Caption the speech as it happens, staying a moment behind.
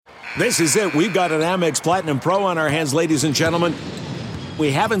This is it. We've got an Amex Platinum Pro on our hands, ladies and gentlemen.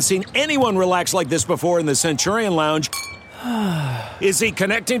 We haven't seen anyone relax like this before in the Centurion Lounge. Is he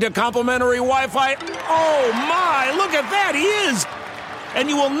connecting to complimentary Wi-Fi? Oh, my. Look at that. He is. And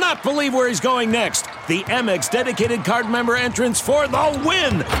you will not believe where he's going next. The Amex dedicated card member entrance for the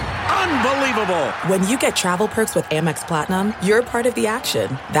win. Unbelievable. When you get travel perks with Amex Platinum, you're part of the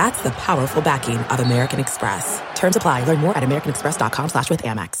action. That's the powerful backing of American Express. Terms apply. Learn more at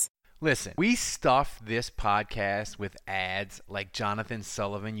americanexpress.com/withAmex. Listen, we stuff this podcast with ads like Jonathan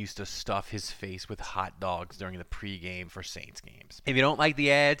Sullivan used to stuff his face with hot dogs during the pregame for Saints games. If you don't like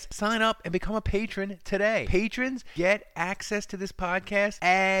the ads, sign up and become a patron today. Patrons get access to this podcast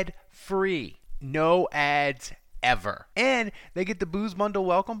ad-free. No ads ever. And they get the Booze Bundle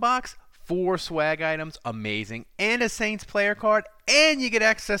welcome box, 4 swag items, amazing, and a Saints player card, and you get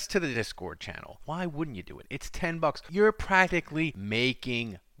access to the Discord channel. Why wouldn't you do it? It's $10. You're practically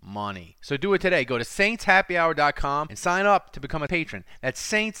making money. So do it today. Go to saintshappyhour.com and sign up to become a patron. That's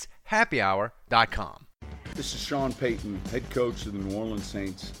saintshappyhour.com. This is Sean Payton, head coach of the New Orleans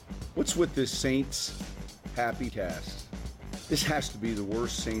Saints. What's with this Saints Happy Cast? This has to be the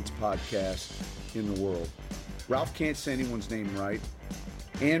worst Saints podcast in the world. Ralph can't say anyone's name right.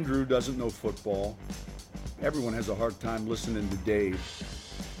 Andrew doesn't know football. Everyone has a hard time listening to Dave.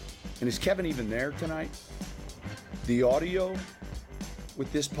 And is Kevin even there tonight? The audio with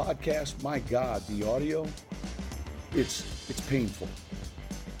this podcast, my God, the audio, it's painful.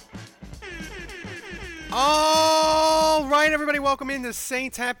 All right, everybody, welcome into the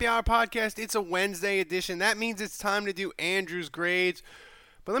Saints Happy Hour podcast. It's a Wednesday edition. That means it's time to do Andrew's grades.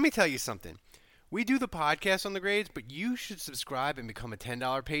 But let me tell you something. We do the podcast on the grades, but you should subscribe and become a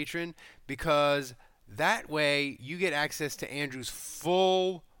 $10 patron, because that way you get access to Andrew's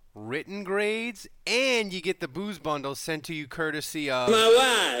full written grades, and you get the Booze Bundle sent to you courtesy of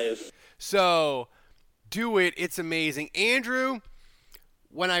my wife. So do it. It's amazing. Andrew,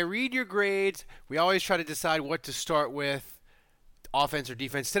 when I read your grades, we always try to decide what to start with, offense or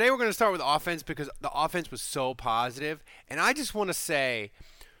defense. Today we're going to start with offense because the offense was so positive. And I just want to say,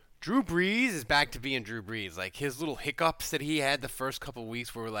 Drew Brees is back to being Drew Brees. Like, his little hiccups that he had the first couple of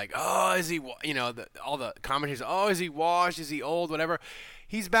weeks where we're like, oh, is he, all the commentators, oh, is he washed? Is he old? Whatever.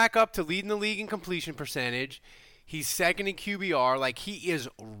 He's back up to leading the league in completion percentage. He's second in QBR. Like, he is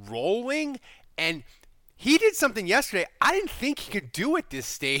rolling. And he did something yesterday I didn't think he could do at this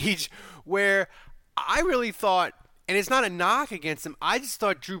stage, where I really thought, and it's not a knock against him, I just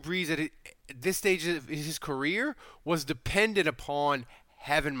thought Drew Brees at this stage of his career was dependent upon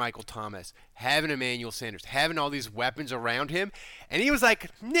having Michael Thomas, having Emmanuel Sanders, having all these weapons around him. And he was like,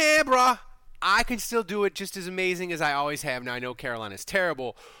 nah, bruh, I can still do it just as amazing as I always have. Now, I know Carolina's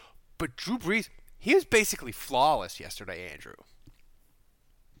terrible, but Drew Brees, he was basically flawless yesterday, Andrew.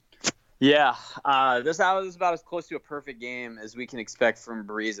 Yeah, this was about as close to a perfect game as we can expect from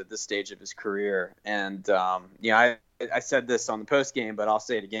Brees at this stage of his career. And, I said this on the post game, but I'll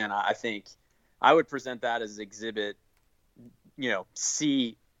say it again. I think I would present that as exhibit,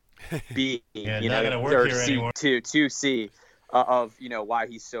 C, B, not going to work here anymore. 2C of, why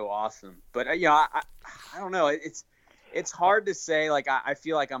he's so awesome. But, I don't know. It's hard to say. Like, I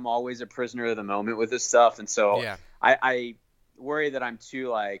feel like I'm always a prisoner of the moment with this stuff. And so yeah. I worry that I'm too,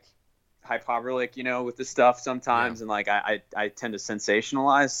 like, hyperbolic, with this stuff sometimes. Yeah. And like, I tend to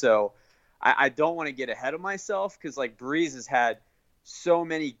sensationalize. So I don't want to get ahead of myself, because like Brees has had so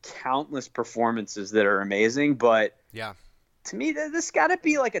many countless performances that are amazing, but yeah, to me, this got to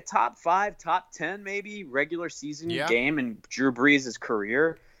be like a top 5, top 10, maybe regular season game in Drew Brees'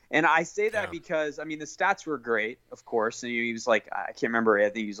 career. And I say that because, the stats were great, of course. And he was like, I can't remember, I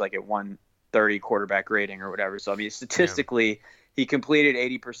think he was like at 130 quarterback rating or whatever. So, statistically, he completed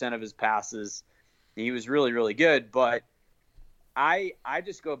 80% of his passes. He was really, really good. But I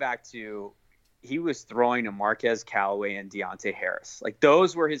just go back to, he was throwing to Marquez Callaway and Deontay Harris. Like,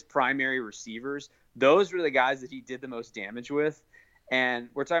 those were his primary receivers. Those were the guys that he did the most damage with. And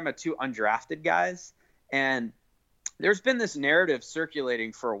we're talking about 2 undrafted guys. And there's been this narrative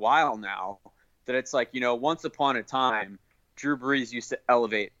circulating for a while now that it's like, once upon a time, Drew Brees used to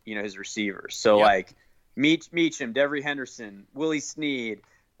elevate, his receivers. So, like, Meacham, Devery Henderson, Willie Snead,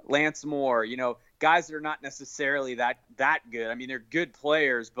 Lance Moore, guys that are not necessarily that good. They're good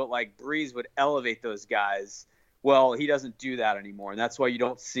players, but like Brees would elevate those guys. Well, he doesn't do that anymore. And that's why you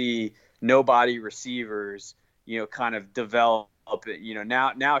don't see nobody receivers, kind of develop it.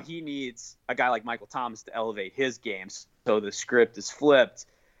 Now he needs a guy like Michael Thomas to elevate his games. So the script is flipped.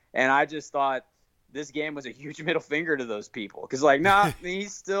 And I just thought this game was a huge middle finger to those people. Because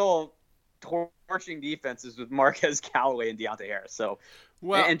he's still torching defenses with Marquez Callaway and Deontay Harris. So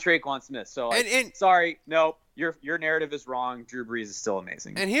and Traquan Smith. So, like, sorry, no, your narrative is wrong. Drew Brees is still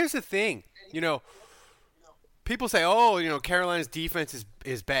amazing. And here's the thing, people say, oh, Carolina's defense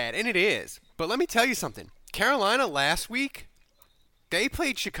is bad, and it is. But let me tell you something. Carolina last week, they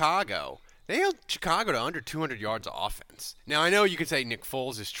played Chicago. They held Chicago to under 200 yards of offense. Now, I know you could say Nick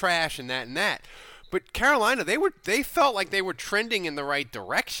Foles is trash and that. But Carolina, they felt like they were trending in the right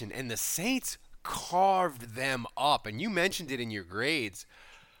direction, and the Saints carved them up. And you mentioned it in your grades.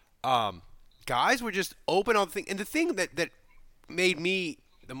 Guys were just open on the thing. And the thing that made me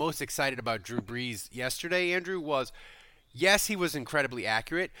the most excited about Drew Brees yesterday, Andrew, was, yes, he was incredibly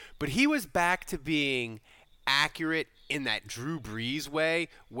accurate, but he was back to being accurate in that Drew Brees way,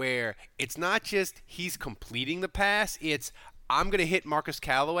 where it's not just he's completing the pass, it's I'm going to hit Marcus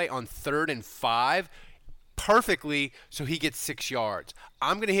Callaway on 3rd and 5 perfectly so he gets 6 yards.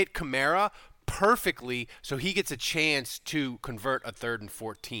 I'm going to hit Kamara perfectly so he gets a chance to convert a 3rd and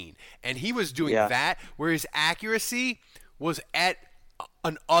 14. And he was doing that, where his accuracy was at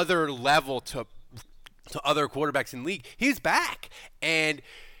an other level to other quarterbacks in the league. He's back. And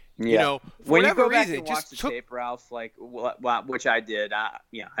for when you go back reason, and watch the tape, Ralph, like which I did,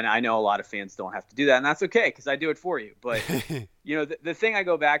 and I know a lot of fans don't have to do that, and that's okay because I do it for you. But the thing I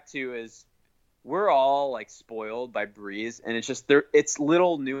go back to is we're all like spoiled by Brees, and it's just it's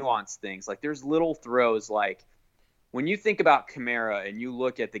little nuanced things. Like there's little throws, like when you think about Kamara and you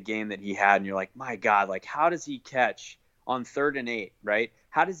look at the game that he had, and you're like, my God, like how does he catch on 3rd and 8, right?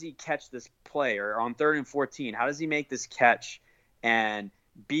 How does he catch this play, or on 3rd and 14? How does he make this catch and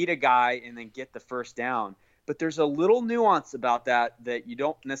beat a guy and then get the first down? But there's a little nuance about that you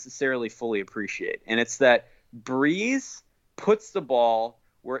don't necessarily fully appreciate. And it's that Brees puts the ball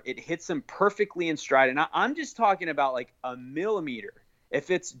where it hits him perfectly in stride. And I'm just talking about like a millimeter.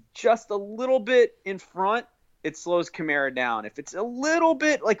 If it's just a little bit in front, it slows Kamara down. If it's a little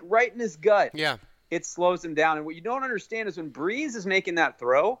bit like right in his gut, it slows him down. And what you don't understand is when Brees is making that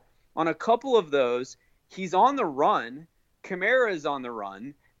throw, on a couple of those, he's on the run. Kamara is on the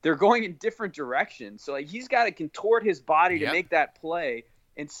run. They're going in different directions. So like he's got to contort his body to make that play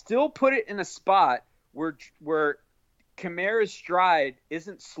and still put it in a spot where Kamara's stride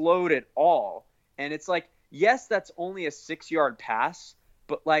isn't slowed at all. And it's like, yes, that's only a 6-yard pass,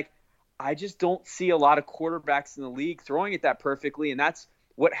 but like I just don't see a lot of quarterbacks in the league throwing it that perfectly. And that's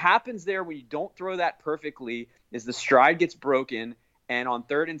what happens there when you don't throw that perfectly, is the stride gets broken, and on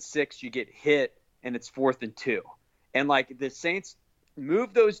 3rd and 6 you get hit and it's 4th and 2. And like the Saints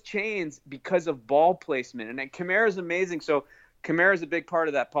move those chains because of ball placement. And then Kamara's amazing. So Kamara's a big part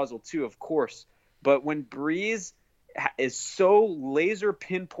of that puzzle too, of course. But when Brees is so laser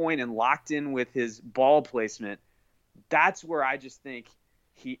pinpoint and locked in with his ball placement, that's where I just think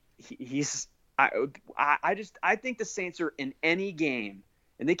he's I think the Saints are in any game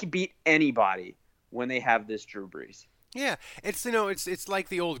and they can beat anybody when they have this Drew Brees. Yeah, it's it's like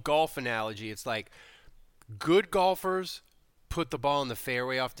the old golf analogy. It's like good golfers put the ball in the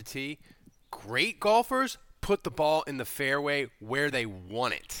fairway off the tee. Great golfers put the ball in the fairway where they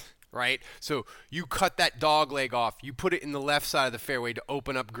want it, right? So you cut that dog leg off. You put it in the left side of the fairway to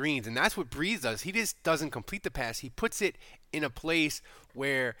open up greens, and that's what Brees does. He just doesn't complete the pass. He puts it in a place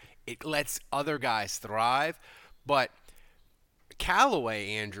where it lets other guys thrive. But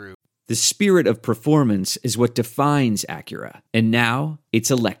Callaway, Andrew. The spirit of performance is what defines Acura, and now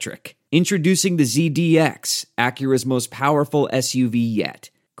it's electric. Introducing the ZDX, Acura's most powerful SUV yet.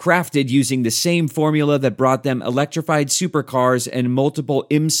 Crafted using the same formula that brought them electrified supercars and multiple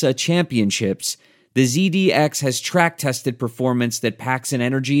IMSA championships, the ZDX has track-tested performance that packs an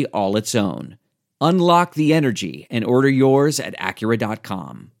energy all its own. Unlock the energy and order yours at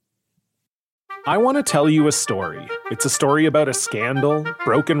Acura.com. I want to tell you a story. It's a story about a scandal,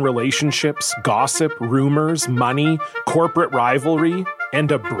 broken relationships, gossip, rumors, money, corporate rivalry,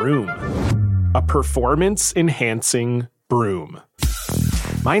 and a broom. A performance-enhancing broom.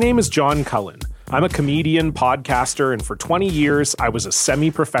 My name is John Cullen. I'm a comedian, podcaster, and for 20 years, I was a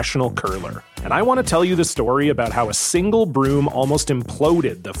semi-professional curler. And I want to tell you the story about how a single broom almost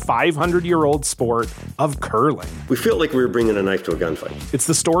imploded the 500-year-old sport of curling. We felt like we were bringing a knife to a gunfight. It's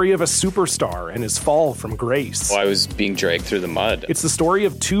the story of a superstar and his fall from grace. Well, I was being dragged through the mud. It's the story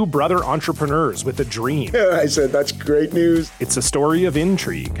of two brother entrepreneurs with a dream. I said, that's great news. It's a story of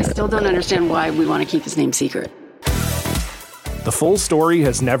intrigue. I still don't understand why we want to keep his name secret. The full story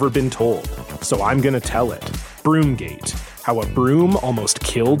has never been told, so I'm going to tell it. Broomgate, how a broom almost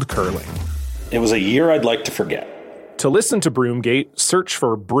killed curling. It was a year I'd like to forget. To listen to Broomgate, search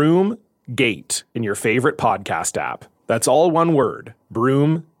for Broomgate in your favorite podcast app. That's all one word,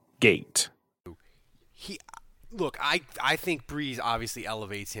 Broomgate. look, I think Brees obviously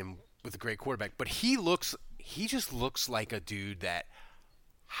elevates him with a great quarterback, but he just looks like a dude that.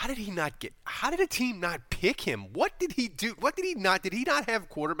 How did a team not pick him? What did he do? Did he not have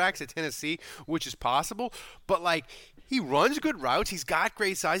quarterbacks at Tennessee, which is possible? But, like, he runs good routes. He's got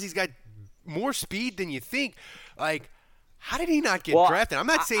great size. He's got more speed than you think. Like, how did he not get drafted? I'm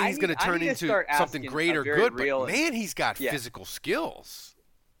not saying he's going to turn into something great or good, but, man, he's got physical skills.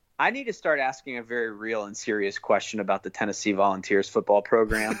 I need to start asking a very real and serious question about the Tennessee Volunteers football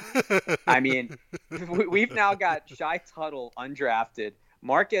program. I mean, we've now got Shy Tuttle undrafted,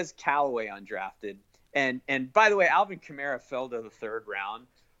 Marquez Callaway undrafted, and by the way, Alvin Kamara fell to the 3rd round.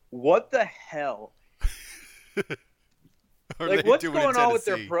 What the hell? Like, what's going on with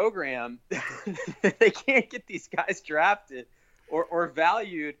their program? They can't get these guys drafted or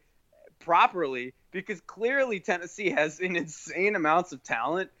valued properly because clearly Tennessee has an insane amounts of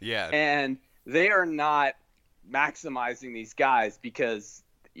talent. Yeah. And they are not maximizing these guys because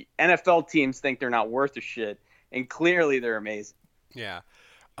NFL teams think they're not worth a shit, and clearly they're amazing. Yeah.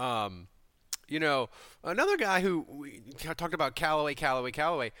 Another guy who we talked about, Callaway,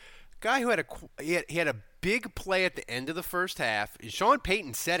 guy who had a big play at the end of the first half. Sean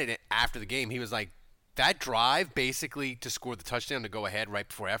Payton said it after the game. He was like, that drive basically to score the touchdown to go ahead right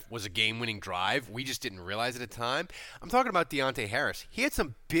before was a game-winning drive. We just didn't realize it at the time. I'm talking about Deontay Harris. He had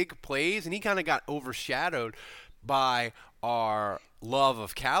some big plays, and he kind of got overshadowed by our love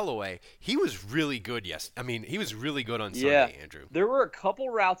of Callaway. He was really good, he was really good on Sunday, Andrew. There were a couple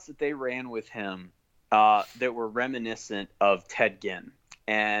routes that they ran with him that were reminiscent of Ted Ginn.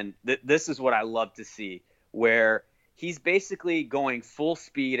 And this is what I love to see, where he's basically going full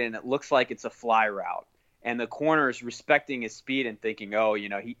speed, and it looks like it's a fly route. And the corner is respecting his speed and thinking,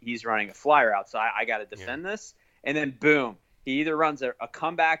 he's running a fly route, so I got to defend this. And then, boom, he either runs a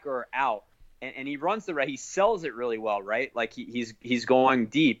comeback or out. And he runs the right. He sells it really well, right? Like he's going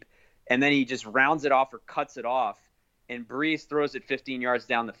deep, and then he just rounds it off or cuts it off. And Brees throws it 15 yards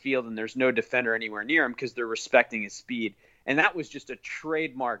down the field, and there's no defender anywhere near him because they're respecting his speed. And that was just a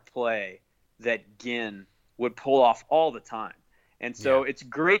trademark play that Ginn would pull off all the time. And so it's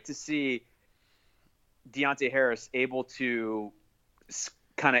great to see Deontay Harris able to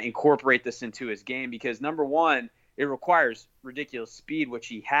kind of incorporate this into his game because, number one, it requires ridiculous speed, which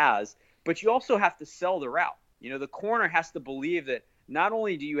he has. But you also have to sell the route. The corner has to believe that not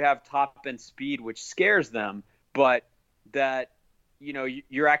only do you have top-end speed, which scares them, but that,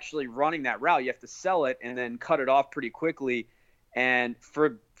 you're actually running that route. You have to sell it and then cut it off pretty quickly. And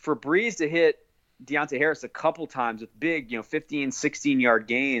for Brees to hit Deontay Harris a couple times with big, 15, 16-yard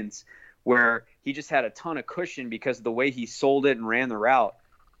gains where he just had a ton of cushion because of the way he sold it and ran the route,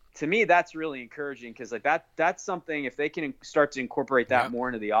 to me, that's really encouraging because that's something, if they can start to incorporate that more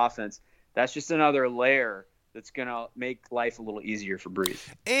into the offense, that's just another layer that's going to make life a little easier for Brees.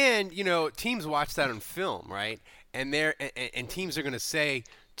 And, teams watch that on film, right? And and teams are going to say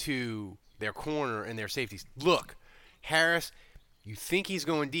to their corner and their safeties, look, Harris, you think he's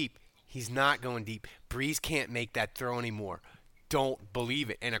going deep. He's not going deep. Brees can't make that throw anymore. Don't believe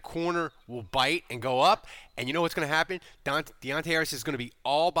it. And a corner will bite and go up. And you know what's going to happen? Deontay Harris is going to be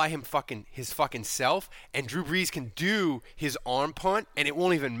all by his fucking self. And Drew Brees can do his arm punt, and it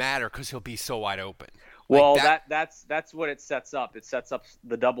won't even matter because he'll be so wide open. Well, that's what it sets up. It sets up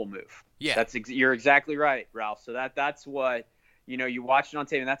the double move. Yeah. You're exactly right, Ralph. So that's what, you watch it on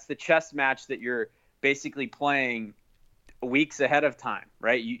tape, and that's the chess match that you're basically playing weeks ahead of time,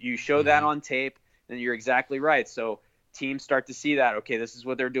 right? You show that on tape, and you're exactly right. So teams start to see that, okay, this is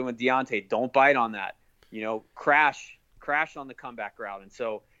what they're doing with Deontay. Don't bite on that. Crash on the comeback route. And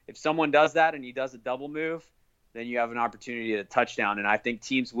so if someone does that and he does a double move, then you have an opportunity to touchdown. And I think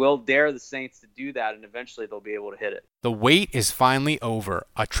teams will dare the Saints to do that, and eventually they'll be able to hit it. The wait is finally over.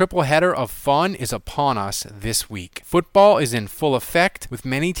 A triple header of fun is upon us this week. Football is in full effect, with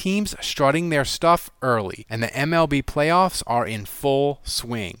many teams strutting their stuff early, and the MLB playoffs are in full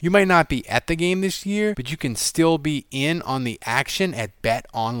swing. You might not be at the game this year, but you can still be in on the action at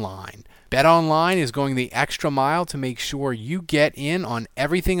BetOnline. BetOnline is going the extra mile to make sure you get in on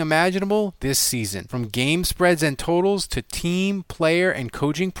everything imaginable this season. From game spreads and totals to team, player, and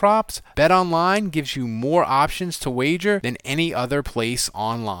coaching props, BetOnline gives you more options to wager than any other place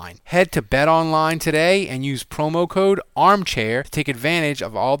online. Head to BetOnline today and use promo code ARMCHAIR to take advantage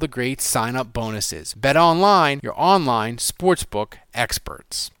of all the great sign-up bonuses. BetOnline, your online sportsbook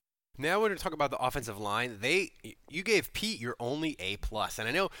experts. Now we're going to talk about the offensive line. You gave Pete your only A+. And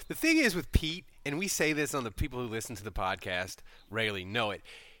I know the thing is with Pete, and we say this on the people who listen to the podcast regularly know it,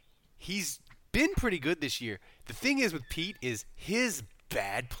 he's been pretty good this year. The thing is with Pete is his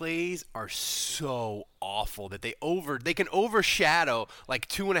bad plays are so awful that they can overshadow like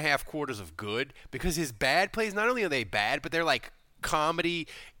 2.5 quarters of good, because his bad plays, not only are they bad, but they're like comedy,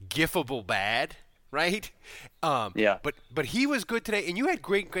 gifable bad, right? Yeah. But he was good today, and you had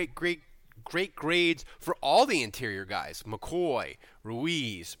great grades for all the interior guys. McCoy,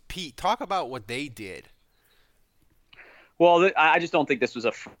 Ruiz, Pete. Talk about what they did. Well, I just don't think this was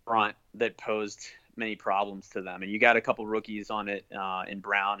a front that posed many problems to them. And you got a couple rookies on it in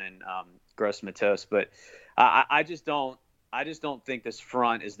Brown and Gross-Matos, but I just don't think this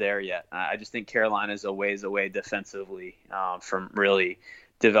front is there yet. I just think Carolina's a ways away defensively from really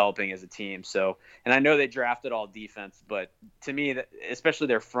developing as a team. So, and I know they drafted all defense, but to me, especially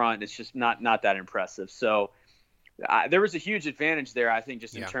their front, it's just not that impressive. So there was a huge advantage there, I think,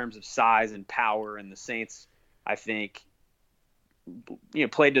 just in terms of size and power, and the Saints, I think,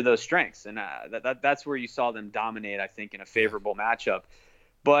 played to those strengths, and that's where you saw them dominate, I think, in a favorable matchup.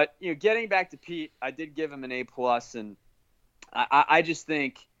 But getting back to Pete, I did give him an A+, and I just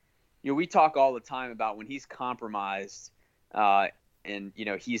think we talk all the time about when he's compromised, and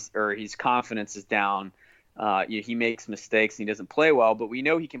his confidence is down. He makes mistakes and he doesn't play well, but we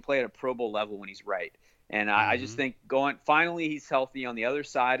know he can play at a Pro Bowl level when he's right. And I just think finally he's healthy on the other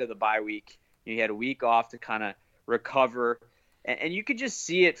side of the bye week. He had a week off to kind of recover. And you could just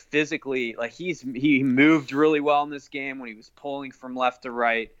see it physically. Like he moved really well in this game when he was pulling from left to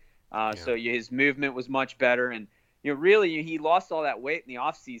right. So his movement was much better. And really he lost all that weight in the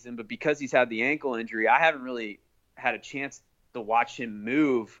offseason, but because he's had the ankle injury, I haven't really had a chance to watch him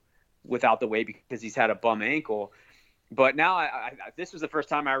move without the weight because he's had a bum ankle. But now this was the first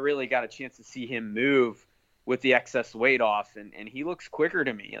time I really got a chance to see him move with the excess weight off, and he looks quicker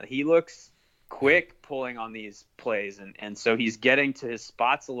to me. He looks quick pulling on these plays, and so he's getting to his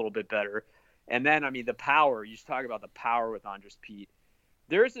spots a little bit better. And then, the power, you just talk about the power with Andres Pete.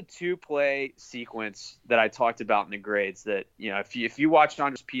 There's a 2-play sequence that I talked about in the grades that, if you watch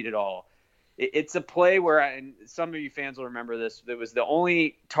Andres Pete at all, it's a play where, and some of you fans will remember this, it was the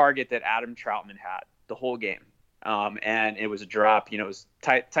only target that Adam Troutman had the whole game. And it was a drop, it was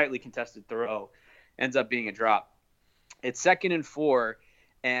tightly contested throw, ends up being a drop. It's 2nd and 4,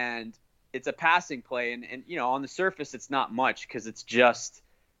 and it's a passing play, and on the surface it's not much because it's just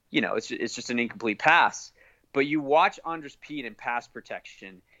it's just an incomplete pass. But you watch Andres Pete in pass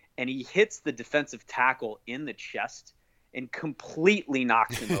protection, and he hits the defensive tackle in the chest and completely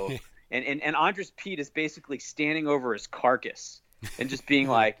knocks him over. And Andres Pete is basically standing over his carcass and just being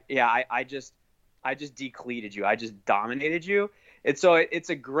like, I just decleated you, I just dominated you. And so it's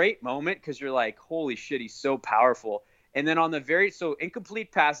a great moment because you're like, holy shit, he's so powerful. And then on the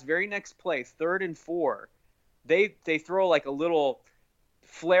incomplete pass, very next play, 3rd and 4, they throw like a little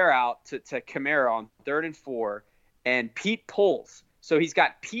flare out to Kamara on 3rd and 4, and Pete pulls. So he's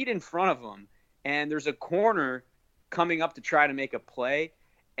got Pete in front of him, and there's a corner coming up to try to make a play,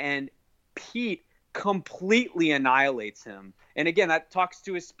 and Pete completely annihilates him. And again, that talks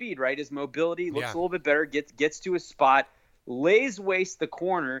to his speed, right? His mobility looks a little bit better, gets to his spot, lays waste the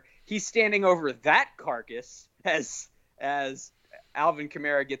corner. He's standing over that carcass as Alvin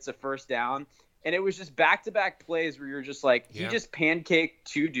Kamara gets a first down. And it was just back-to-back plays where you're just like, he just pancaked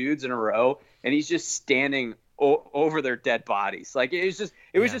 2 dudes in a row, and he's just standing over their dead bodies. Like, it was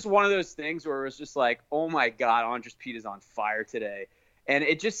just one of those things where it was just like, oh my God, Andres Pete is on fire today. And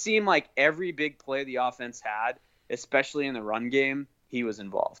it just seemed like every big play the offense had, especially in the run game, he was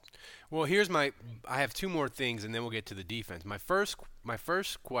involved. Well, I have 2 more things, and then we'll get to the defense. My first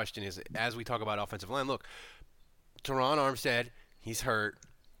question is, as we talk about offensive line, look, Terron Armstead, he's hurt.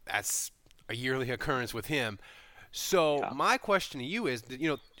 That's a yearly occurrence with him. So my question to you is,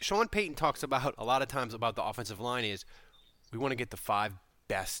 Sean Payton talks about a lot of times about the offensive line is we want to get the 5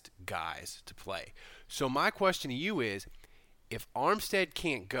 best guys to play. So my question to you is, if Armstead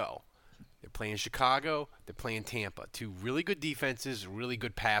can't go, they're playing Chicago, they're playing Tampa, 2 really good defenses, really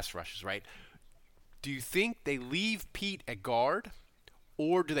good pass rushes, right? Do you think they leave Pete at guard,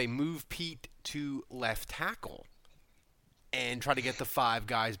 or do they move Pete to left tackle and try to get the 5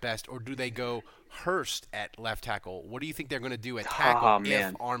 guys best, or do they go Hurst at left tackle? What do you think they're going to do at tackle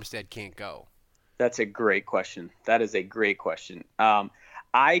if Armstead can't go? That's a great question. That is a great question.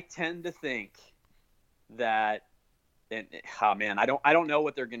 I tend to think that, I don't know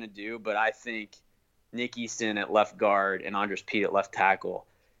what they're going to do, but I think Nick Easton at left guard and Andres Pete at left tackle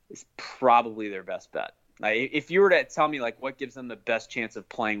is probably their best bet. Like, if you were to tell me what gives them the best chance of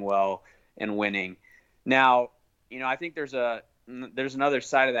playing well and winning. Now, I think there's another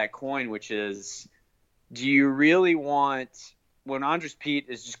side of that coin, which is, do you really want, when Andres Pete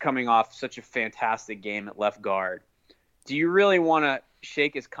is just coming off such a fantastic game at left guard, do you really want to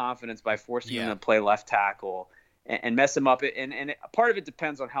shake his confidence by forcing him to play left tackle and mess him up. And part of it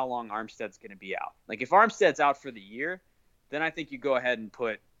depends on how long Armstead's going to be out. Like if Armstead's out for the year, then I think you go ahead and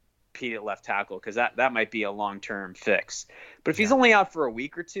put Pete at left tackle because that might be a long-term fix. But if he's only out for a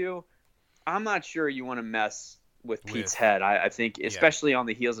week or two, I'm not sure you want to mess with Pete's head. I think especially on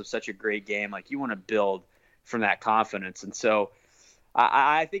the heels of such a great game, like you want to build from that confidence. And so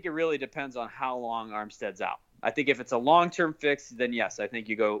I think it really depends on how long Armstead's out. I think if it's a long-term fix, then yes, I think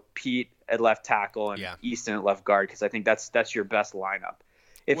you go Pete at left tackle and Easton at left guard because I think that's your best lineup.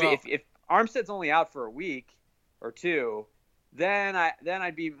 If Armstead's only out for a week or two, then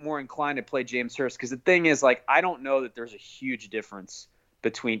I'd be more inclined to play James Hurst because the thing is, like, I don't know that there's a huge difference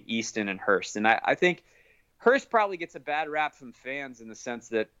between Easton and Hurst. And I think Hurst probably gets a bad rap from fans in the sense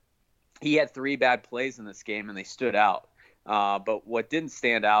that he had 3 bad plays in this game and they stood out. But what didn't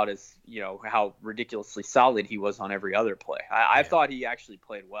stand out is, how ridiculously solid he was on every other play. I thought he actually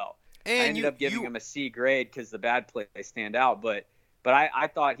played well. And I ended up giving him a C grade because the bad plays stand out. But I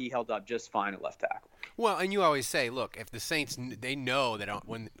thought he held up just fine at left tackle. Well, and you always say, look, if the Saints, they know that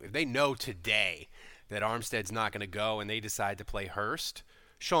if they know today that Armstead's not going to go and they decide to play Hurst,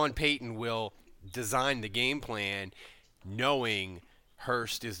 Sean Payton will design the game plan knowing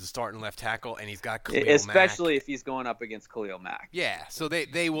Hurst is the starting left tackle and he's got Khalil Mack. Especially if he's going up against Khalil Mack. Yeah, so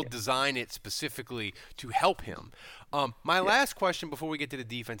they will design it specifically to help him. My last question before we get to the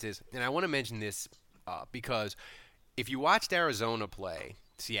defense is, and I want to mention this because if you watched Arizona play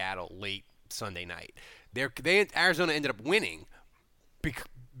Seattle late Sunday night, Arizona ended up winning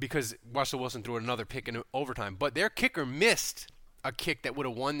because Russell Wilson threw another pick in overtime, but their kicker missed a kick that would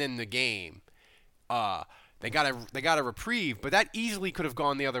have won them the game. They got a reprieve, but that easily could have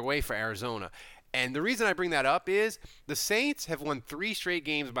gone the other way for Arizona. And the reason I bring that up is the Saints have won 3 straight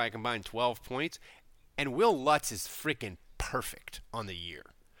games by a combined 12 points, and Will Lutz is freaking perfect on the year.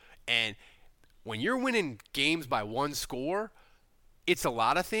 And when you're winning games by 1 score, it's a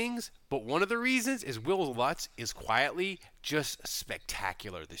lot of things, but one of the reasons is Will Lutz is quietly just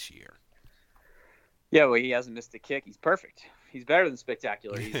spectacular this year. Yeah, well, he hasn't missed a kick. He's perfect. He's better than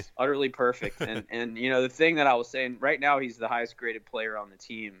spectacular. He's utterly perfect. And the thing that I was saying, right now he's the highest graded player on the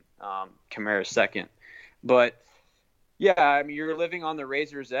team. Kamara's second. But, yeah, I mean, you're living on the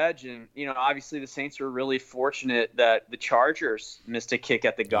razor's edge. And, obviously the Saints were really fortunate that the Chargers missed a kick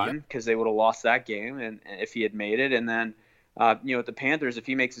at the gun because they would have lost that game and if he had made it. And then, with the Panthers, if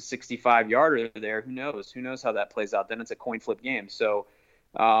he makes a 65-yarder there, who knows? Who knows how that plays out? Then it's a coin flip game. So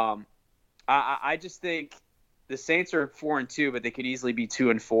I just think the Saints are 4-2, but they could easily be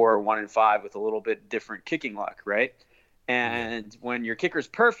 2-4 or 1-5 with a little bit different kicking luck, right? And when your kicker's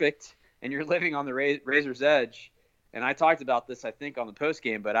perfect and you're living on the razor's edge, and I talked about this, I think, on the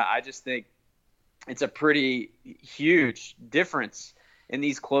postgame, but I just think it's a pretty huge difference in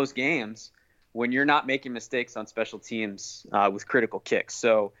these close games when you're not making mistakes on special teams with critical kicks.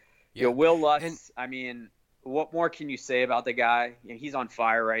 So, Will Lutz, I mean, what more can you say about the guy? He's on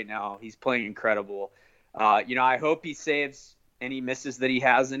fire right now. He's playing incredible. I hope he saves any misses that he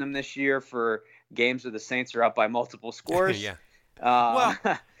has in him this year for games where the Saints are up by multiple scores. So I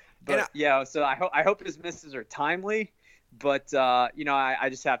hope his misses are timely. But I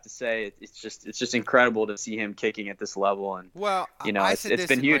just have to say it's just incredible to see him kicking at this level. And I said it's this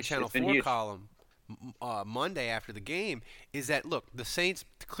been in huge. my Channel 4 column Monday after the game is that, look, the Saints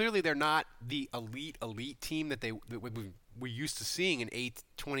clearly they're not the elite team that we're used to seeing in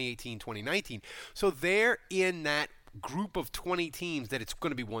 2018, 2019. So they're in that group of 20 teams that it's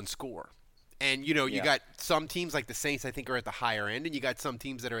going to be 1 score. And, you got some teams like the Saints, I think, are at the higher end, and you got some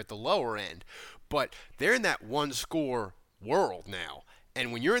teams that are at the lower end. But they're in that 1 score world now.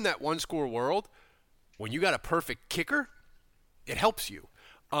 And when you're in that 1 score world, when you got a perfect kicker, it helps you.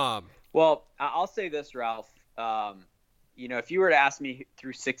 Well, I'll say this, Ralph. If you were to ask me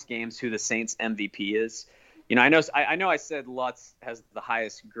through 6 games who the Saints MVP is, I know I said Lutz has the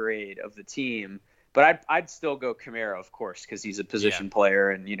highest grade of the team, but I'd still go Kamara, of course, because he's a position player,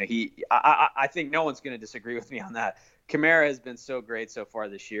 and I think no one's going to disagree with me on that. Kamara has been so great so far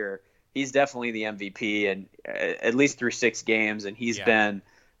this year. He's definitely the MVP, and at least through 6 games, and he's been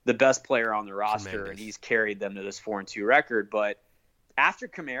the best player on the roster, and he's carried them to this 4-2 record. But after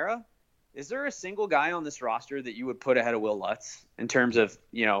Kamara, is there a single guy on this roster that you would put ahead of Will Lutz in terms of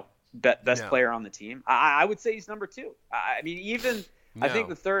best player on the team? I would say he's number 2. I mean, I think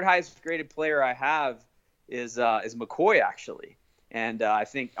the 3rd highest graded player I have is McCoy, actually, and I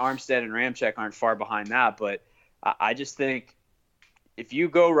think Armstead and Ramczyk aren't far behind that. But I just think if you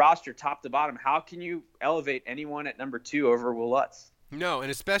go roster top to bottom, how can you elevate anyone at number 2 over Will Lutz? No, and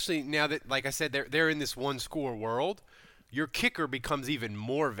especially now that, like I said, they're in this 1 score world. your kicker becomes even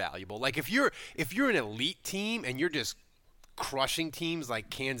more valuable. Like if you're an elite team and you're just crushing teams like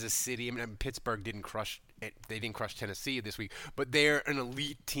Kansas City, I mean Pittsburgh didn't crush it, they didn't crush Tennessee this week, but they're an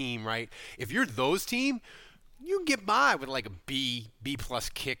elite team, right? If you're those team, you can get by with like a B plus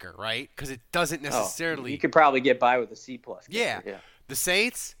kicker, right? Because it doesn't necessarily. You could probably get by with a C plus. Yeah. The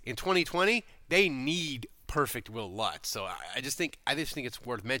Saints in 2020, they need perfect Will Lutz. So I just think it's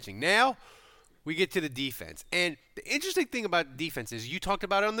worth mentioning. Now we get to the defense, and the interesting thing about defense is you talked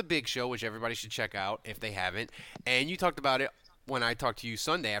about it on the Big Show, which everybody should check out if they haven't, and you talked about it when I talked to you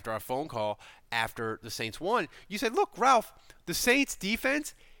Sunday after our phone call after the Saints won. You said, "Look, Ralph, the Saints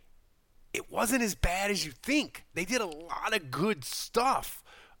defense." It wasn't as bad as you think. They did a lot of good stuff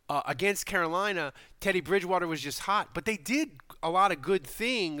against Carolina. Teddy Bridgewater was just hot, but they did a lot of good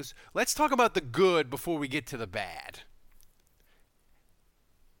things. Let's talk about the good before we get to the bad.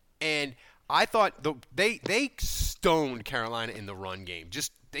 And I thought they stoned Carolina in the run game.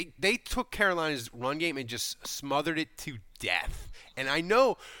 Just they took Carolina's run game and just smothered it to death. And I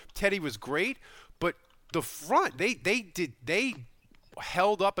know Teddy was great, but the front they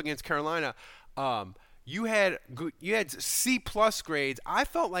held up against Carolina. You had C+ grades. I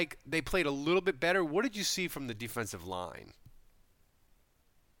felt like they played a little bit better. What did you see from the defensive line?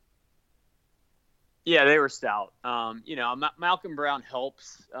 Yeah, they were stout. Malcolm Brown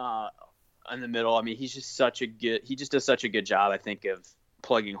helps in the middle. I mean, he just does such a good job, I think, of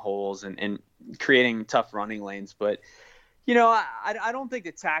plugging holes and creating tough running lanes. But I don't think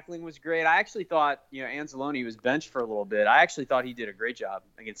the tackling was great. I actually thought, Anzalone was benched for a little bit. I actually thought he did a great job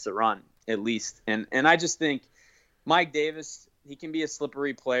against the run, at least. And I just think Mike Davis, he can be a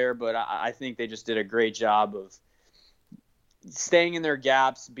slippery player, but I think they just did a great job of staying in their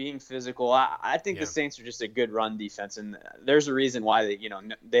gaps, being physical. I think the Saints are just a good run defense, and there's a reason why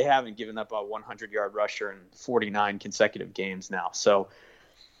they haven't given up a 100-yard rusher in 49 consecutive games now. So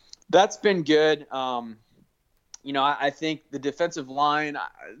that's been good. I think the defensive line,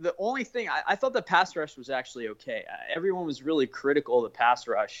 the only thing, I thought the pass rush was actually okay. Everyone was really critical of the pass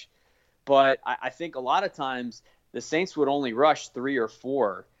rush, but I think a lot of times the Saints would only rush 3 or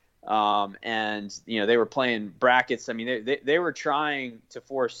 4, and they were playing brackets. I mean, they were trying to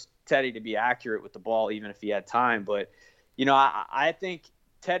force Teddy to be accurate with the ball, even if he had time. But, I think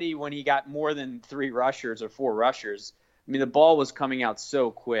Teddy, when he got more than 3 rushers or 4 rushers, I mean, the ball was coming out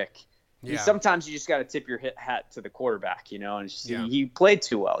so quick. Yeah. Sometimes you just got to tip your hat to the quarterback, and it's just, he played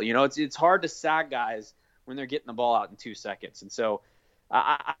too well. It's hard to sack guys when they're getting the ball out in 2 seconds. And so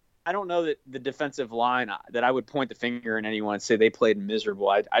I don't know that the defensive line that I would point the finger at anyone and say they played miserable.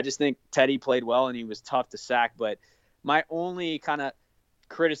 I just think Teddy played well and he was tough to sack. But my only kind of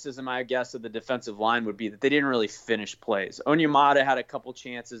criticism, I guess, of the defensive line would be that they didn't really finish plays. Onyemata had a couple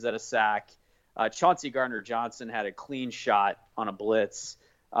chances at a sack. Chauncey Gardner-Johnson had a clean shot on a blitz.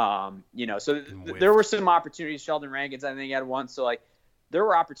 There were some opportunities. Sheldon Rankins, I think, had one. So, there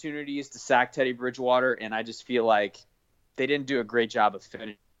were opportunities to sack Teddy Bridgewater, and I just feel like they didn't do a great job of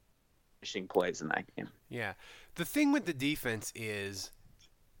finishing plays in that game. Yeah. The thing with the defense is,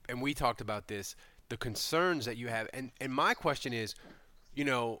 and we talked about this, the concerns that you have. And my question is,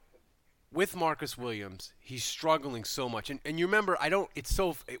 with Marcus Williams, he's struggling so much. And you remember, it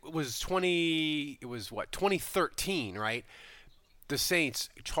was 2013, right? The Saints,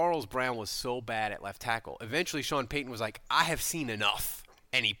 Charles Brown was so bad at left tackle. Eventually, Sean Payton was like, I have seen enough.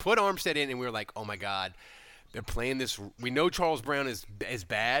 And he put Armstead in, and we were like, oh, my God. They're playing this. We know Charles Brown is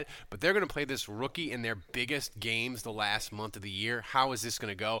bad, but they're going to play this rookie in their biggest games the last month of the year. How is this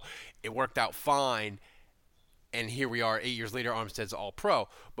going to go? It worked out fine, and here we are 8 years later, Armstead's all-pro.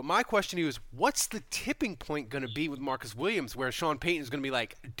 But my question to you is, what's the tipping point going to be with Marcus Williams where Sean Payton is going to be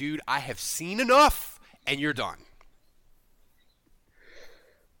like, dude, I have seen enough, and you're done?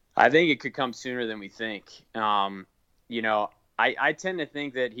 I think it could come sooner than we think. I tend to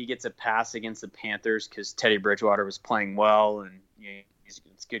think that he gets a pass against the Panthers because Teddy Bridgewater was playing well and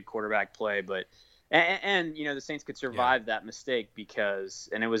it's good quarterback play. But the Saints could survive that mistake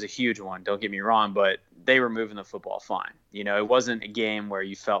and it was a huge one. Don't get me wrong, but they were moving the football fine. It wasn't a game where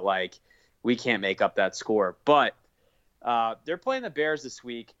you felt like we can't make up that score. But they're playing the Bears this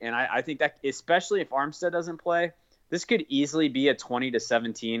week, and I think that especially if Armstead doesn't play, this could easily be a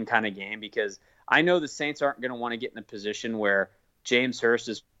 20-17 kind of game because I know the Saints aren't going to want to get in a position where James Hurst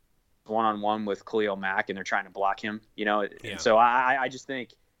is one-on-one with Khalil Mack and they're trying to block him, And so I just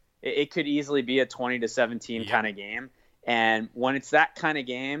think it could easily be a 20-17 kind of game. And when it's that kind of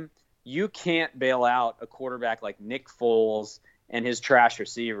game, you can't bail out a quarterback like Nick Foles and his trash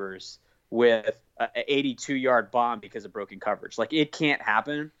receivers with an 82-yard bomb because of broken coverage. It can't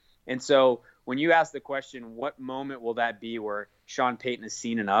happen. And so when you ask the question, what moment will that be where Sean Payton has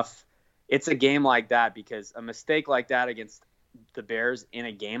seen enough? It's a game like that, because a mistake like that against the Bears in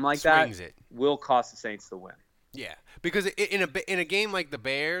a game like that will cost the Saints the win. Yeah, because in a game like the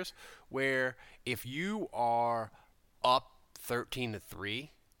Bears, where if you are up 13-3,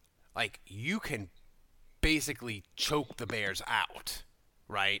 like, you can basically choke the Bears out,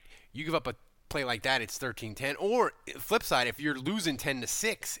 right? You give up a play like that, it's 13-10. Or flip side, if you're losing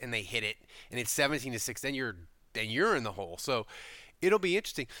 10-6 and they hit it and it's 17-6, then you're in the hole. So it'll be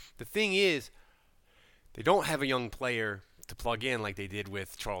interesting. The thing is, they don't have a young player to plug in like they did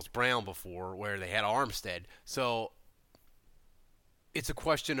with Charles Brown before, where they had Armstead. So it's a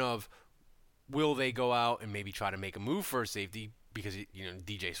question of, will they go out and maybe try to make a move for a safety? Because,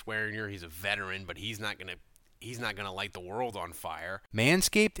 DJ Swearinger, he's a veteran, but he's not going to light the world on fire.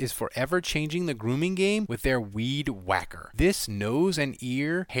 Manscaped is forever changing the grooming game with their Weed Whacker. This nose and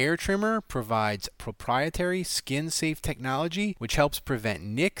ear hair trimmer provides proprietary skin-safe technology, which helps prevent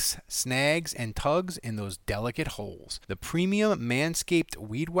nicks, snags, and tugs in those delicate holes. The premium Manscaped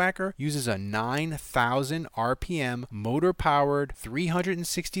Weed Whacker uses a 9,000 RPM motor-powered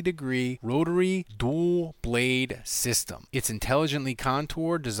 360-degree rotary dual-blade system. Its intelligently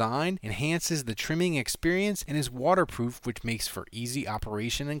contoured design enhances the trimming experience and is waterproof, which makes for easy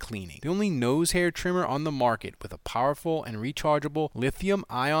operation and cleaning. The only nose hair trimmer on the market with a powerful and rechargeable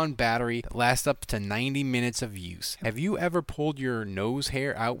lithium-ion battery that lasts up to 90 minutes of use. Have you ever pulled your nose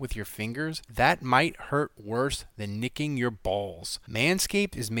hair out with your fingers? That might hurt worse than nicking your balls.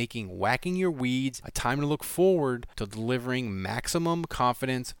 Manscaped is making whacking your weeds a time to look forward to delivering maximum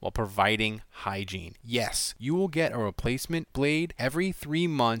confidence while providing hygiene. Yes, you will get a replacement blade every 3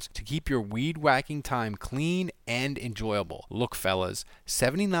 months to keep your weed whacking time clean and enjoyable. Look, fellas,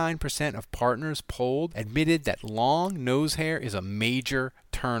 79% of partners polled admitted that long nose hair is a major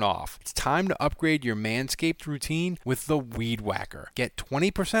turn-off. It's time to upgrade your Manscaped routine with the Weed Whacker. Get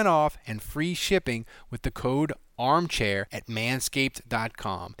 20% off and free shipping with the code armchair at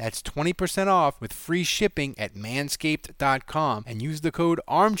manscaped.com. That's 20% off with free shipping at manscaped.com, and use the code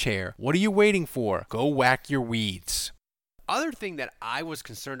armchair. What are you waiting for? Go whack your weeds. Other thing that I was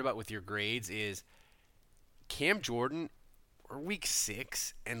concerned about with your grades is Cam Jordan, we're week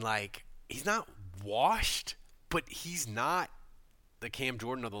 6, and he's not washed, but he's not the Cam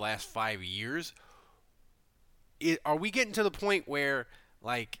Jordan of the last 5 years. Are we getting to the point where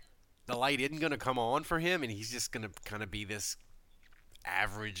the light isn't going to come on for him, and he's just going to kind of be this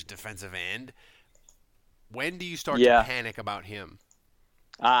average defensive end? When do you start to panic about him?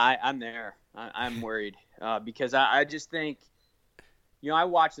 I'm there. I'm worried because I just think, I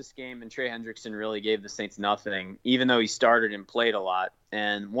watched this game, and Trey Hendrickson really gave the Saints nothing, even though he started and played a lot.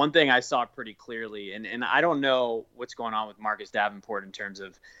 And one thing I saw pretty clearly, and I don't know what's going on with Marcus Davenport in terms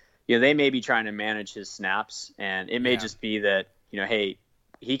of, they may be trying to manage his snaps, and it may just be that, hey,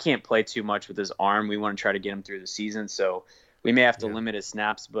 he can't play too much with his arm. We want to try to get him through the season, so we may have to limit his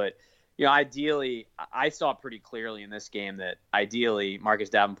snaps. But, ideally, I saw pretty clearly in this game that ideally Marcus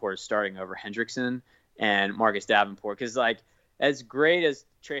Davenport is starting over Hendrickson, and Marcus Davenport, because, as great as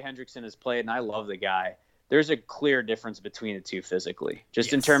Trey Hendrickson has played, and I love the guy, there's a clear difference between the two physically,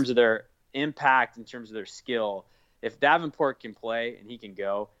 just in terms of their impact, in terms of their skill. If Davenport can play and he can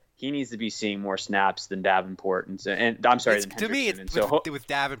go, he needs to be seeing more snaps than Davenport, than Hendrickson. To me, with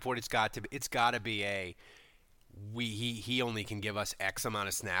Davenport, it's got to be he only can give us X amount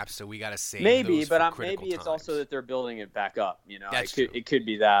of snaps, so we got to save those for critical it's times. Also that they're building it back up. That's it could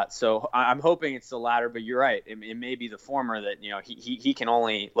be that. So I'm hoping it's the latter, but you're right. It may be the former, that he can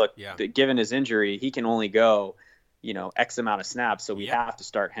only look. Given his injury, he can only go X amount of snaps. So we have to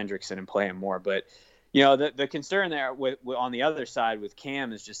start Hendrickson and play him more. But the concern there with on the other side with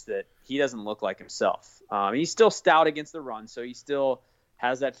Cam is just that he doesn't look like himself. He's still stout against the run, so he still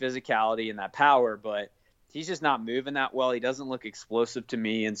has that physicality and that power, but he's just not moving that well. He doesn't look explosive to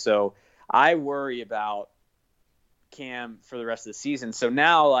me. And so I worry about Cam for the rest of the season. So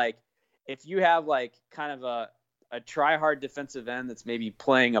now, if you have kind of a try-hard defensive end that's maybe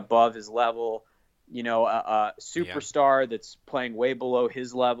playing above his level, a superstar that's playing way below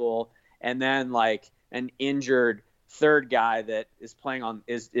his level, and then an injured third guy that is playing on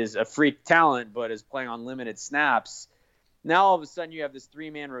is a freak talent but is playing on limited snaps. Now all of a sudden you have this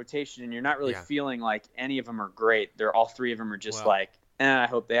 3-man rotation, and you're not really feeling like any of them are great. All 3 of them are just I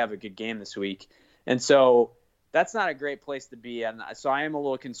hope they have a good game this week. And so that's not a great place to be. And so I am a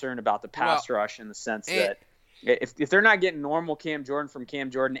little concerned about the pass rush in the sense that if they're not getting normal Cam Jordan from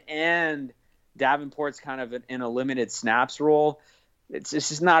Cam Jordan, and Davenport's kind of in a limited snaps role, it's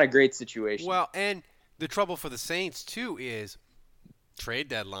just not a great situation. Well, and the trouble for the Saints too is trade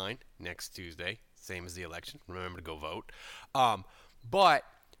deadline next Tuesday, same as the election. Remember to go vote. But,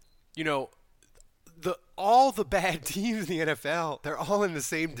 all the bad teams in the NFL, they're all in the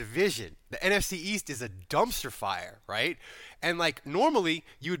same division. The NFC East is a dumpster fire, right? And, normally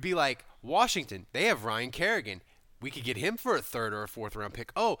you would be like, Washington, they have Ryan Kerrigan. We could get him for a third or a fourth round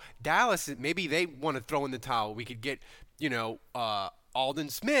pick. Oh, Dallas, maybe they want to throw in the towel. We could get, Aldon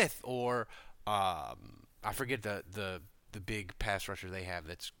Smith or I forget the big pass rusher they have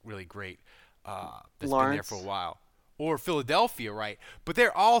that's really great. That's been there for a while. Or Philadelphia, right? But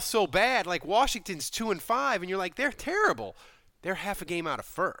they're all so bad. Like Washington's 2-5, and you're like, they're terrible. They're half a game out of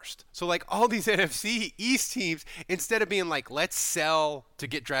first. So all these NFC East teams, instead of being like, let's sell to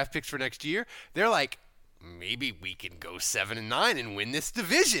get draft picks for next year, they're like, maybe we can go 7-9 and win this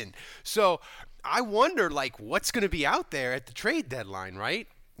division. So I wonder what's going to be out there at the trade deadline, right?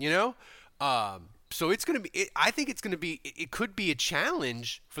 So it's going to be I think it's going to be it could be a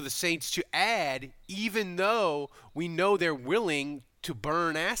challenge for the Saints to add, even though we know they're willing to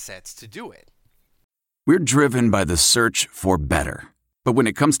burn assets to do it. We're driven by the search for better. But when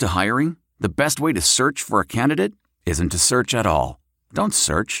it comes to hiring, the best way to search for a candidate isn't to search at all. Don't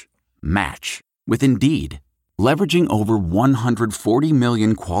search, match with Indeed. Leveraging over 140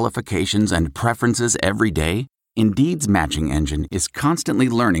 million qualifications and preferences every day, Indeed's matching engine is constantly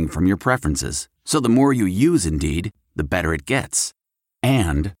learning from your preferences. So the more you use Indeed, the better it gets.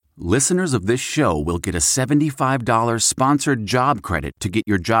 And listeners of this show will get a $75 sponsored job credit to get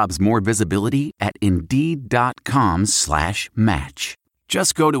your jobs more visibility at Indeed.com/match.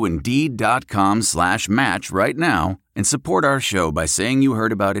 Just go to Indeed.com/match right now and support our show by saying you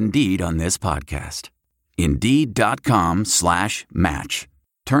heard about Indeed on this podcast. Indeed.com/match.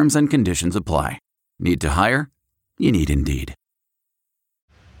 Terms and conditions apply. Need to hire? You need Indeed.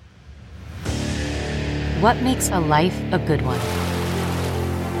 What makes a life a good one?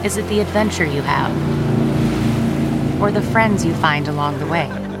 Is it the adventure you have? Or the friends you find along the way?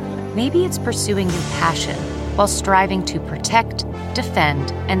 Maybe it's pursuing your passion while striving to protect,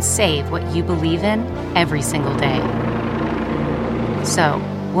 defend, and save what you believe in every single day. So,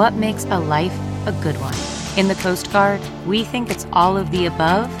 what makes a life a good one? In the Coast Guard, we think it's all of the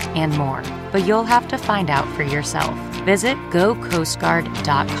above and more, but you'll have to find out for yourself. Visit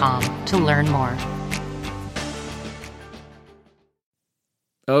GoCoastGuard.com to learn more.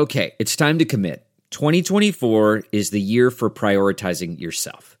 Okay, it's time to commit. 2024 is the year for prioritizing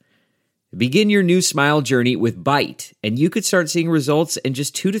yourself. Begin your new smile journey with Byte, and you could start seeing results in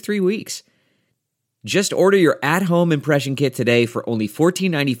just 2 to 3 weeks. Just order your at-home impression kit today for only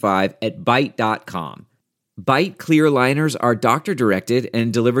 $14.95 at Byte.com. Byte clear liners are doctor-directed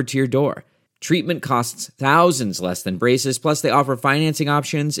and delivered to your door. Treatment costs thousands less than braces, plus they offer financing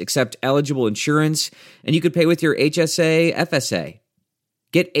options, accept eligible insurance, and you could pay with your HSA, FSA.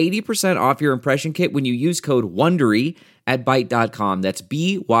 Get 80% off your impression kit when you use code WONDERY at Byte.com. That's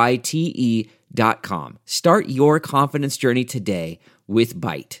BYTE.com. Start your confidence journey today with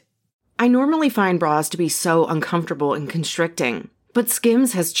Byte. I normally find bras to be so uncomfortable and constricting, but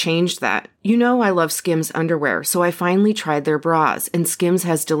Skims has changed that. You know I love Skims underwear, so I finally tried their bras, and Skims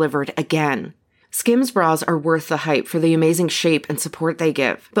has delivered again. Skims bras are worth the hype for the amazing shape and support they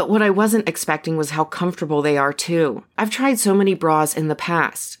give. But what I wasn't expecting was how comfortable they are too. I've tried so many bras in the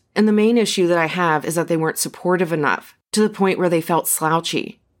past, and the main issue that I have is that they weren't supportive enough, to the point where they felt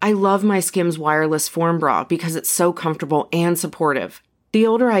slouchy. I love my Skims wireless form bra because it's so comfortable and supportive. The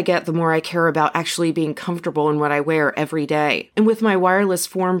older I get, the more I care about actually being comfortable in what I wear every day. And with my wireless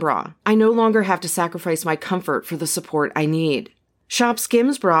form bra, I no longer have to sacrifice my comfort for the support I need. Shop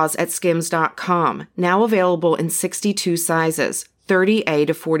Skims bras at skims.com, now available in 62 sizes, 30A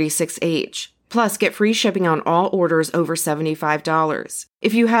to 46H. Plus, get free shipping on all orders over $75.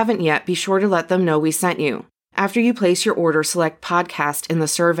 If you haven't yet, be sure to let them know we sent you. After you place your order, select podcast in the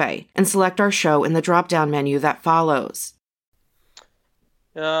survey and select our show in the drop-down menu that follows.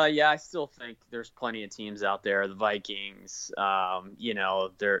 Yeah, I still think there's plenty of teams out there. The Vikings,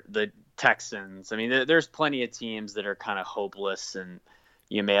 they're the Texans. I mean, there's plenty of teams that are kind of hopeless, and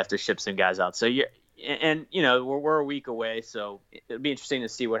you may have to ship some guys out. So we're a week away, so it'll be interesting to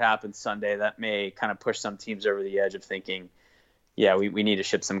see what happens Sunday. That may kind of push some teams over the edge of thinking, yeah, we need to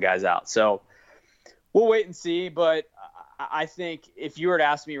ship some guys out. So we'll wait and see, but I think if you were to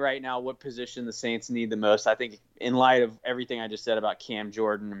ask me right now what position the Saints need the most, I think in light of everything I just said about Cam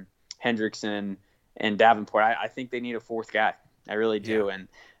Jordan, Hendrickson, and Davenport, I think they need a fourth guy. I really do.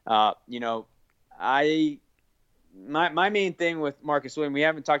 Yeah. And, my main thing with Marcus Williams, we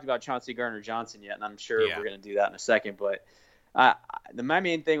haven't talked about Chauncey Gardner-Johnson yet, and I'm sure we're going to do that in a second. But my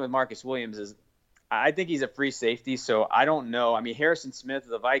main thing with Marcus Williams is I think he's a free safety, so I don't know. I mean, Harrison Smith of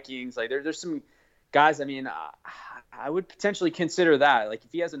the Vikings, like there's some guys. I mean, I would potentially consider that. Like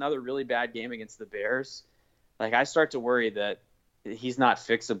if he has another really bad game against the Bears, like I start to worry that he's not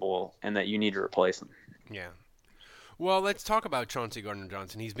fixable and that you need to replace him. Yeah. Well, let's talk about Chauncey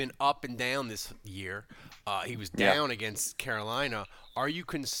Gardner-Johnson. He's been up and down this year. He was down against Carolina. Are you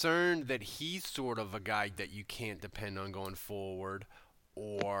concerned that he's sort of a guy that you can't depend on going forward?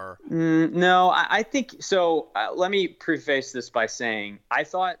 Or no, I think so. Let me preface this by saying I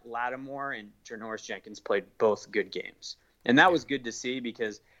thought Lattimore and Janoris Jenkins played both good games, and that was good to see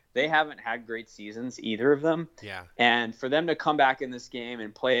because they haven't had great seasons, either of them. Yeah. And for them to come back in this game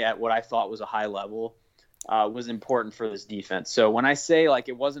and play at what I thought was a high level was important for this defense. So when I say like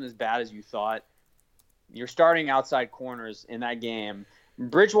it wasn't as bad as you thought, you're starting outside corners in that game.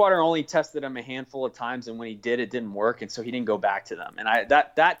 Bridgewater only tested him a handful of times, and when he did, it didn't work, and so he didn't go back to them. And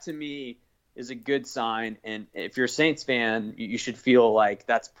that to me is a good sign. And if you're a Saints fan, you should feel like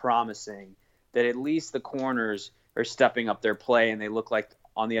that's promising that at least the corners are stepping up their play, and they look like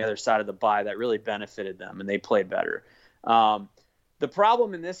on the other side of the bye that really benefited them, and they played better. The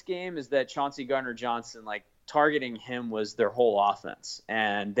problem in this game is that Chauncey Gardner-Johnson, like targeting him was their whole offense,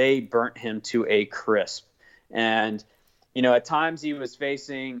 and they burnt him to a crisp. And at times he was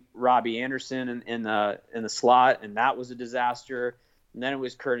facing Robbie Anderson in the slot, and that was a disaster. And then it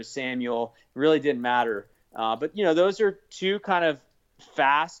was Curtis Samuel. It really didn't matter. But those are two kind of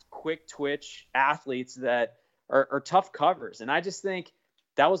fast, quick twitch athletes that are tough covers. And I just think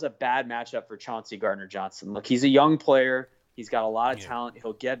that was a bad matchup for Chauncey Gardner-Johnson. Look, he's a young player. He's got a lot of talent.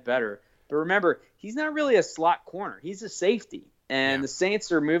 He'll get better. But remember, he's not really a slot corner. He's a safety. And the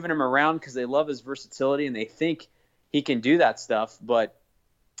Saints are moving him around because they love his versatility and they think he can do that stuff. But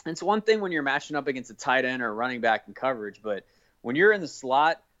it's one thing when you're matching up against a tight end or a running back in coverage. But when you're in the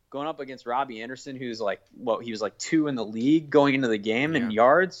slot going up against Robbie Anderson, who's he was like 2 in the league going into the game in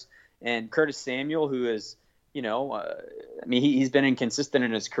yards, and Curtis Samuel, who is, he's been inconsistent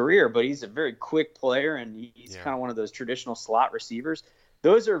in his career, but he's a very quick player, and he's kind of one of those traditional slot receivers.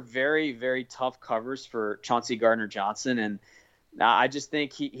 Those are very, very tough covers for Chauncey Gardner-Johnson, and I just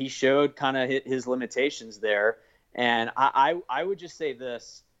think he showed kind of his limitations there. And I would just say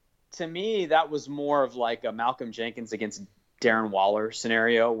this. To me, that was more of like a Malcolm Jenkins against Darren Waller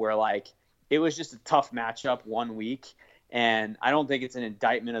scenario where like it was just a tough matchup one week. And I don't think it's an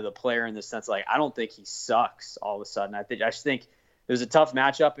indictment of the player in the sense like I don't think he sucks all of a sudden. I just think it was a tough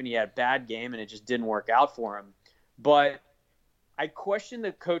matchup and he had a bad game and it just didn't work out for him. But I question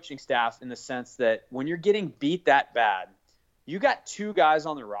the coaching staff in the sense that when you're getting beat that bad, you got 2 guys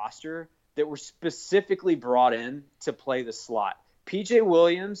on the roster that were specifically brought in to play the slot. PJ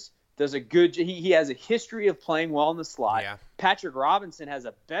Williams does he has a history of playing well in the slot. Yeah. Patrick Robinson has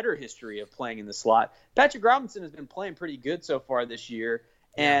a better history of playing in the slot. Patrick Robinson has been playing pretty good so far this year,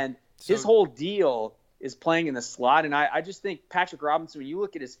 and his whole deal is playing in the slot. And I just think Patrick Robinson, when you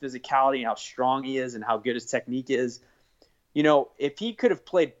look at his physicality and how strong he is and how good his technique is, if he could have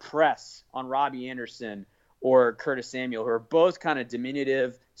played press on Robbie Anderson or Curtis Samuel, who are both kind of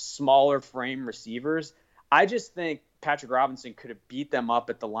diminutive, smaller frame receivers, I just think Patrick Robinson could have beat them up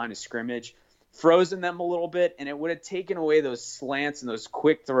at the line of scrimmage, frozen them a little bit, and it would have taken away those slants and those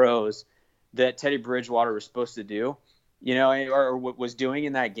quick throws that Teddy Bridgewater was supposed to do, or was doing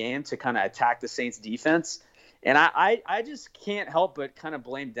in that game to kind of attack the Saints defense. And I just can't help but kind of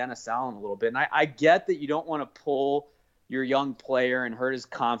blame Dennis Allen a little bit. And I get that you don't want to pull your young player and hurt his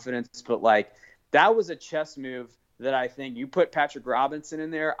confidence, but like that was a chess move that I think you put Patrick Robinson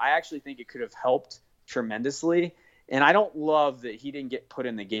in there. I actually think it could have helped tremendously. And I don't love that he didn't get put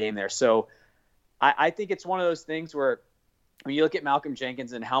in the game there. So I think it's one of those things where when you look at Malcolm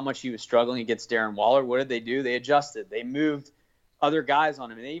Jenkins and how much he was struggling against Darren Waller, what did they do? They adjusted. They moved other guys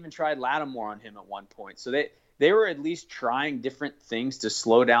on him. And they even tried Lattimore on him at one point. So they were at least trying different things to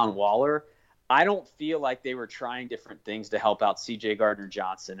slow down Waller. I don't feel like they were trying different things to help out C.J.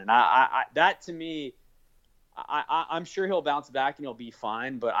 Gardner-Johnson. And that to me, I'm sure he'll bounce back and he'll be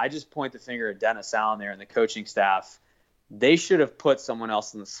fine, but I just point the finger at Dennis Allen there and the coaching staff. They should have put someone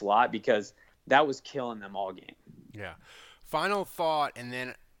else in the slot because that was killing them all game. Yeah. Final thought, and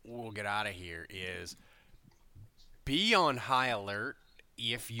then we'll get out of here, is be on high alert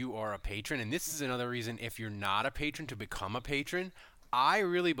if you are a patron. And this is another reason if you're not a patron to become a patron. I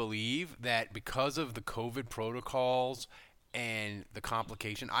really believe that because of the COVID protocols and the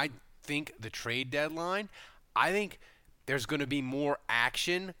complication, I think the trade deadline, I think there's going to be more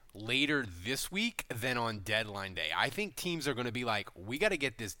action later this week than on deadline day. I think teams are going to be like, we got to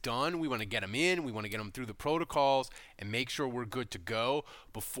get this done. We want to get them in. We want to get them through the protocols and make sure we're good to go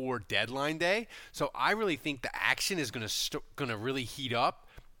before deadline day. So I really think the action is going to really heat up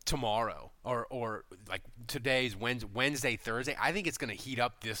tomorrow or like today's Wednesday, Thursday. I think it's going to heat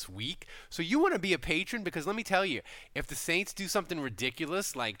up this week. So you want to be a patron, because let me tell you, if the Saints do something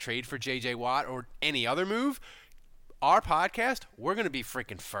ridiculous like trade for J.J. Watt or any other move, our podcast, we're going to be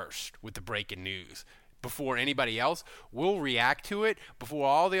freaking first with the breaking news before anybody else. We'll react to it before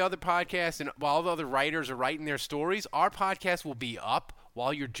all the other podcasts and all the other writers are writing their stories. Our podcast will be up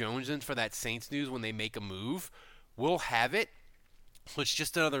while you're jonesing for that Saints news when they make a move. We'll have it. So it's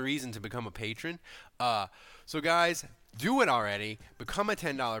just another reason to become a patron. So guys, do it already. Become a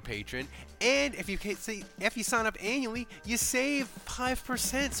 $10 patron. And if you sign up annually, you save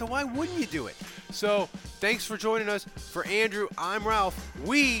 5%. So why wouldn't you do it? So thanks for joining us. For Andrew, I'm Ralph.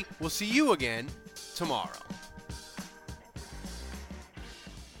 We will see you again tomorrow.